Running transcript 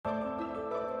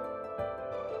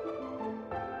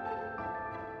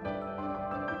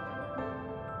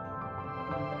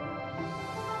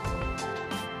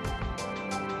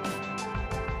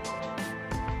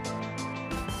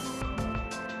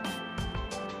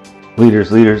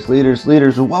Leaders,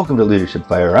 welcome to Leadership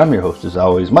Fire. I'm your host as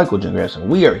always, Michael Gingras, and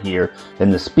we are here in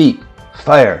the Speak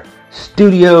Fire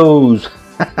Studios.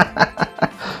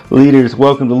 Leaders,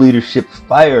 welcome to Leadership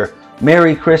Fire.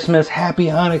 Merry Christmas, Happy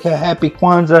Hanukkah, Happy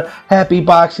Kwanzaa, Happy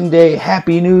Boxing Day,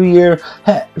 Happy New Year.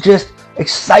 Just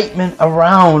excitement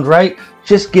around, right?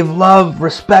 Just give love,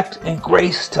 respect, and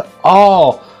grace to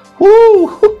all.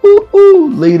 Woo!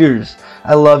 Leaders,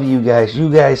 I love you guys.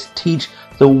 You guys teach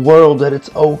the world that it's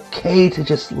okay to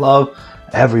just love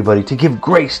everybody, to give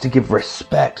grace, to give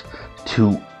respect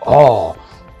to all.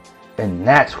 And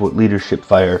that's what Leadership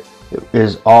Fire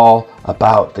is all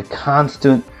about. The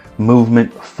constant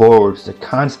movement forwards, the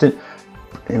constant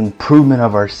improvement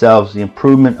of ourselves, the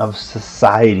improvement of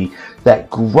society, that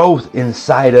growth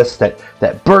inside us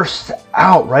that bursts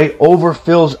out, right?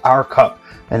 Overfills our cup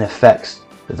and affects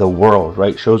the world,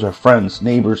 right? Shows our friends,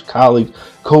 neighbors, colleagues,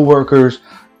 co-workers,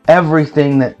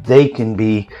 everything that they can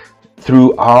be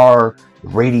through our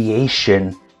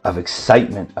radiation of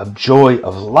excitement, of joy,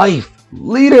 of life.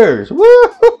 Leaders, woo!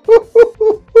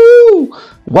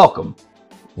 Welcome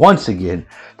once again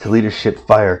to Leadership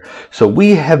Fire. So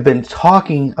we have been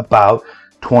talking about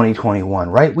 2021,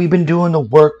 right? We've been doing the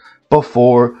work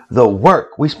before the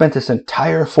work. We spent this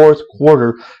entire fourth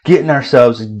quarter getting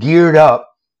ourselves geared up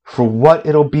for what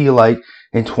it'll be like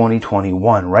in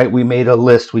 2021, right? We made a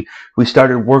list. We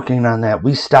started working on that.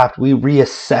 We stopped. We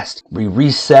reassessed. We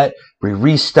reset. We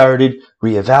restarted.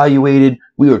 Reevaluated.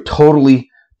 We were totally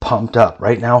pumped up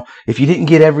right now. If you didn't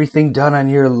get everything done on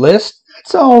your list,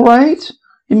 that's all right.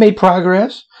 You made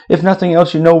progress. If nothing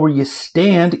else, you know where you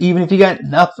stand, even if you got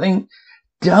nothing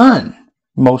done.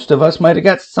 Most of us might have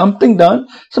got something done.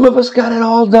 Some of us got it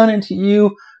all done, and to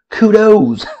you,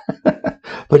 kudos.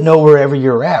 But know wherever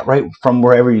you're at, right? From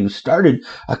wherever you started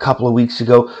a couple of weeks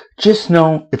ago, just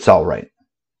know it's all right.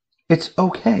 It's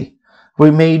okay.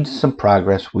 We made some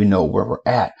progress. We know where we're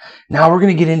at. Now we're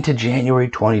going to get into January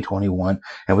 2021,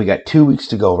 and we got 2 weeks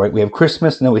to go, right? We have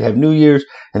Christmas, and then we have New Year's,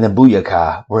 and then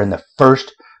Booyakah. We're in the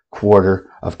first quarter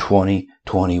of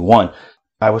 2021.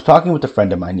 I was talking with a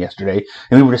friend of mine yesterday,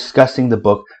 and we were discussing the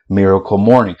book Miracle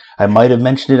Morning. I might have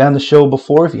mentioned it on the show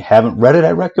before. If you haven't read it, I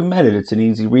recommend it. It's an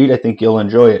easy read. I think you'll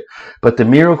enjoy it. But the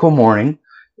Miracle Morning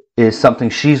is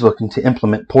something she's looking to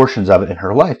implement portions of it in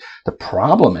her life. The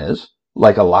problem is,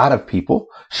 like a lot of people,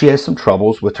 she has some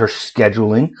troubles with her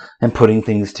scheduling and putting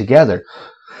things together.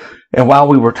 And while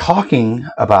we were talking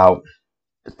about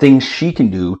things she can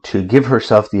do to give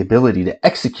herself the ability to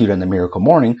execute on the Miracle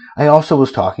Morning, I also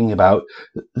was talking about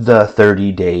the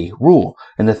 30-day rule.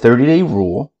 And the 30-day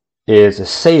rule is a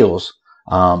sales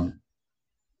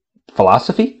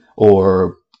philosophy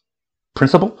or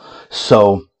principle.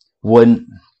 So when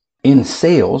in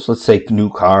sales, let's say new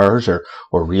cars or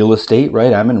real estate,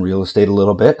 right? I'm in real estate a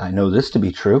little bit. I know this to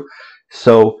be true.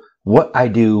 So what I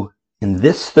do in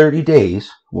this 30 days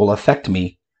will affect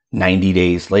me 90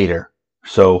 days later.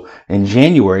 So in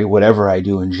January, whatever I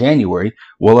do in January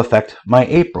will affect my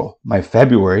April. My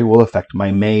February will affect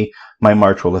my May. My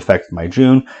March will affect my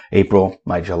June, April,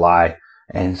 my July,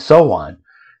 and so on.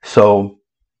 So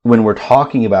when we're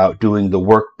talking about doing the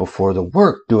work before the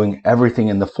work, doing everything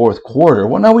in the fourth quarter,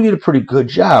 well, now we did a pretty good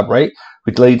job, right?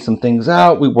 We laid some things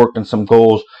out. We worked on some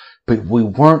goals, but we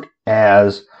weren't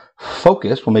as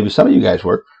focused. Well, maybe some of you guys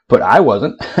were, but I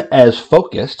wasn't as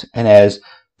focused and as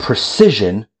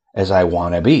precision as I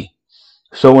want to be.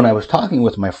 So when I was talking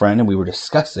with my friend and we were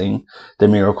discussing the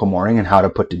Miracle Morning and how to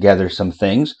put together some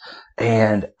things,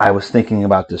 and I was thinking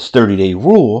about this 30-day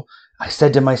rule, I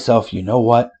said to myself, you know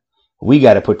what? We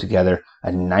got to put together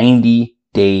a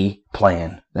 90-day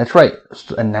plan. That's right,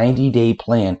 a 90-day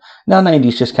plan. Now 90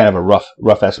 is just kind of a rough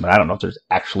estimate. I don't know if there's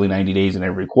actually 90 days in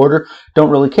every quarter. Don't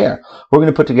really care. We're going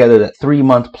to put together that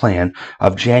 3-month plan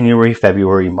of January,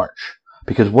 February, March.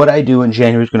 Because what I do in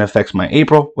January is going to affect my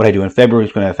April. What I do in February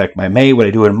is going to affect my May. What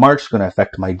I do in March is going to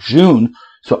affect my June.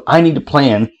 So I need to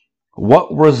plan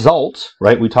what results,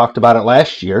 right? We talked about it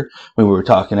last year when we were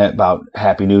talking about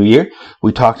Happy New Year.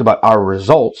 We talked about our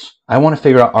results. I want to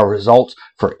figure out our results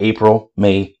for April,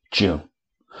 May, June.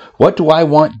 What do I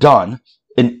want done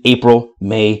in April,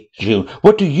 May, June?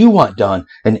 What do you want done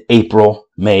in April,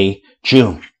 May,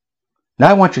 June? Now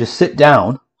I want you to sit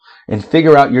down and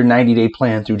figure out your 90-day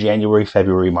plan through January,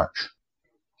 February, March.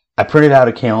 I printed out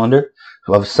a calendar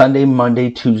of Sunday, Monday,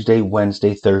 Tuesday,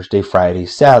 Wednesday, Thursday, Friday,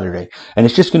 Saturday. And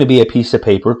it's just going to be a piece of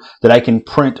paper that I can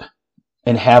print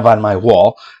and have on my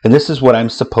wall. And this is what I'm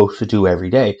supposed to do every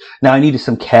day. Now I needed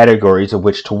some categories of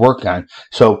which to work on.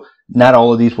 So not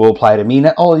all of these will apply to me.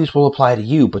 Not all of these will apply to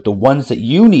you. But the ones that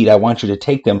you need, I want you to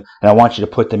take them and I want you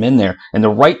to put them in there in the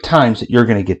right times that you're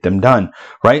going to get them done,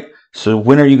 right? So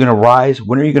when are you going to rise?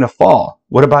 When are you going to fall?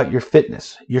 What about your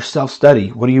fitness, your self-study?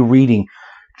 What are you reading?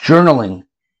 Journaling,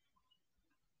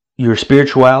 your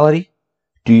spirituality?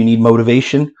 Do you need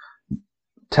motivation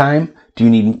time? Do you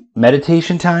need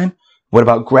meditation time? What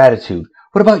about gratitude?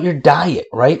 What about your diet,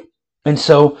 right? And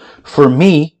so for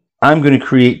me, I'm going to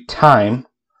create time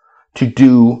to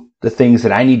do the things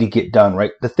that I need to get done,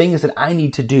 right? The things that I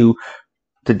need to do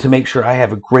to make sure I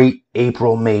have a great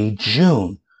April, May,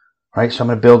 June, right? So I'm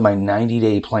going to build my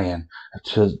 90-day plan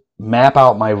to map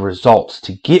out my results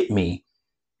to get me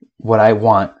what I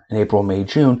want in April, May,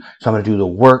 June. So I'm going to do the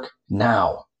work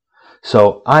now.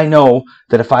 So I know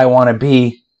that if I want to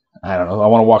be, I don't know, I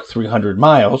want to walk 300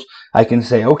 miles, I can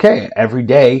say, okay, every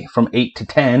day from 8 to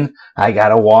 10, I got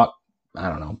to walk, I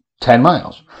don't know, 10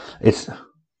 miles.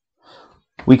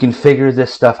 We can figure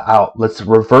this stuff out. Let's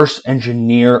reverse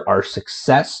engineer our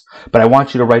success. But I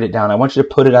want you to write it down. I want you to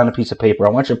put it on a piece of paper. I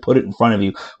want you to put it in front of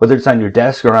you, whether it's on your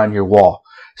desk or on your wall.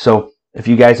 So if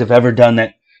you guys have ever done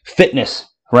that fitness,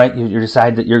 right? You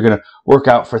decide that you're going to work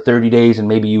out for 30 days and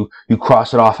maybe you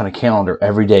cross it off on a calendar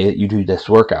every day that you do this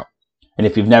workout. And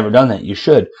if you've never done that, you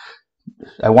should.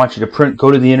 I want you to go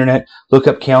to the internet, look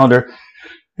up calendar,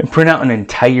 and print out an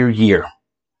entire year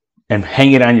and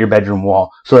hang it on your bedroom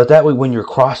wall so that way when you're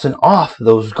crossing off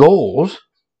those goals,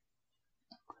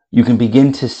 you can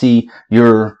begin to see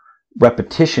your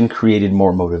repetition created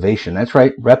more motivation. That's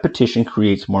right. Repetition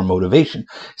creates more motivation.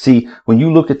 See, when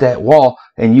you look at that wall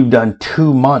and you've done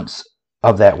 2 months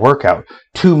of that workout,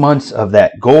 2 months of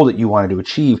that goal that you wanted to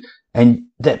achieve, and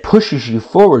that pushes you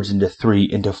forwards into 3,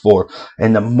 into 4.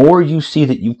 And the more you see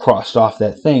that you crossed off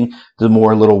that thing, the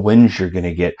more little wins you're going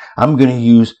to get. I'm going to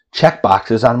use check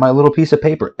boxes on my little piece of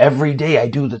paper. Every day I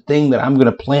do the thing that I'm going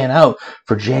to plan out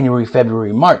for January,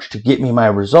 February, March to get me my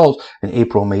results in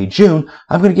April, May, June.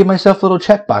 I'm going to give myself little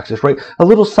check boxes, right? A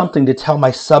little something to tell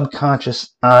my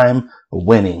subconscious I'm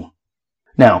winning.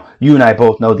 Now, you and I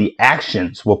both know the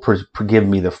actions will give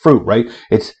me the fruit, right?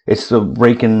 It's the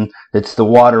raking, it's the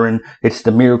watering, it's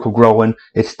the miracle growing,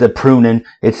 it's the pruning,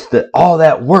 it's all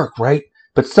that work, right?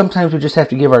 But sometimes we just have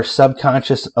to give our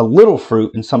subconscious a little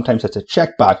fruit, and sometimes it's a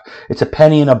checkbox, it's a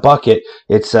penny in a bucket,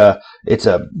 it's a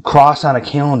cross on a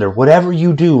calendar, whatever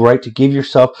you do, right, to give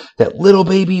yourself that little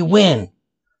baby win.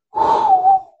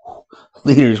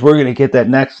 Leaders, we're going to get that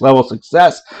next level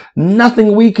success.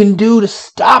 Nothing we can do to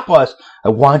stop us. I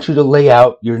want you to lay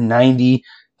out your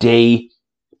 90-day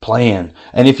plan.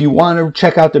 And if you want to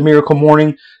check out the Miracle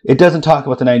Morning, it doesn't talk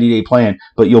about the 90-day plan,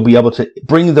 but you'll be able to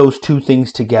bring those two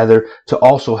things together to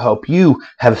also help you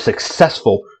have a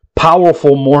successful,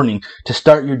 powerful morning to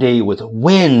start your day with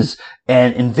wins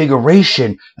and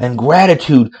invigoration and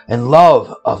gratitude and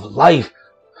love of life.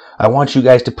 I want you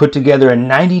guys to put together a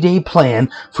 90-day plan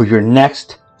for your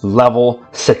next level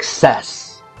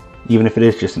success, even if it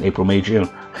is just in April, May, June.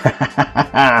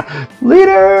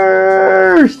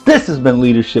 Leaders! This has been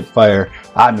Leadership Fire.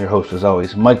 I'm your host, as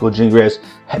always, Michael Gingras.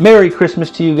 Merry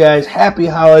Christmas to you guys. Happy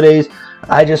holidays.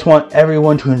 I just want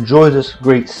everyone to enjoy this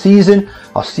great season.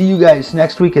 I'll see you guys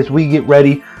next week as we get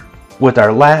ready with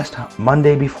our last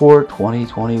Monday before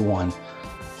 2021.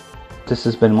 This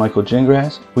has been Michael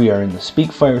Gingras. We are in the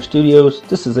Speak Fire Studios.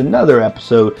 This is another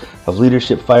episode of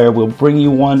Leadership Fire. We'll bring you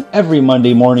one every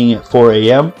Monday morning at 4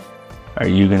 a.m. Are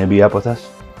you going to be up with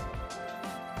us?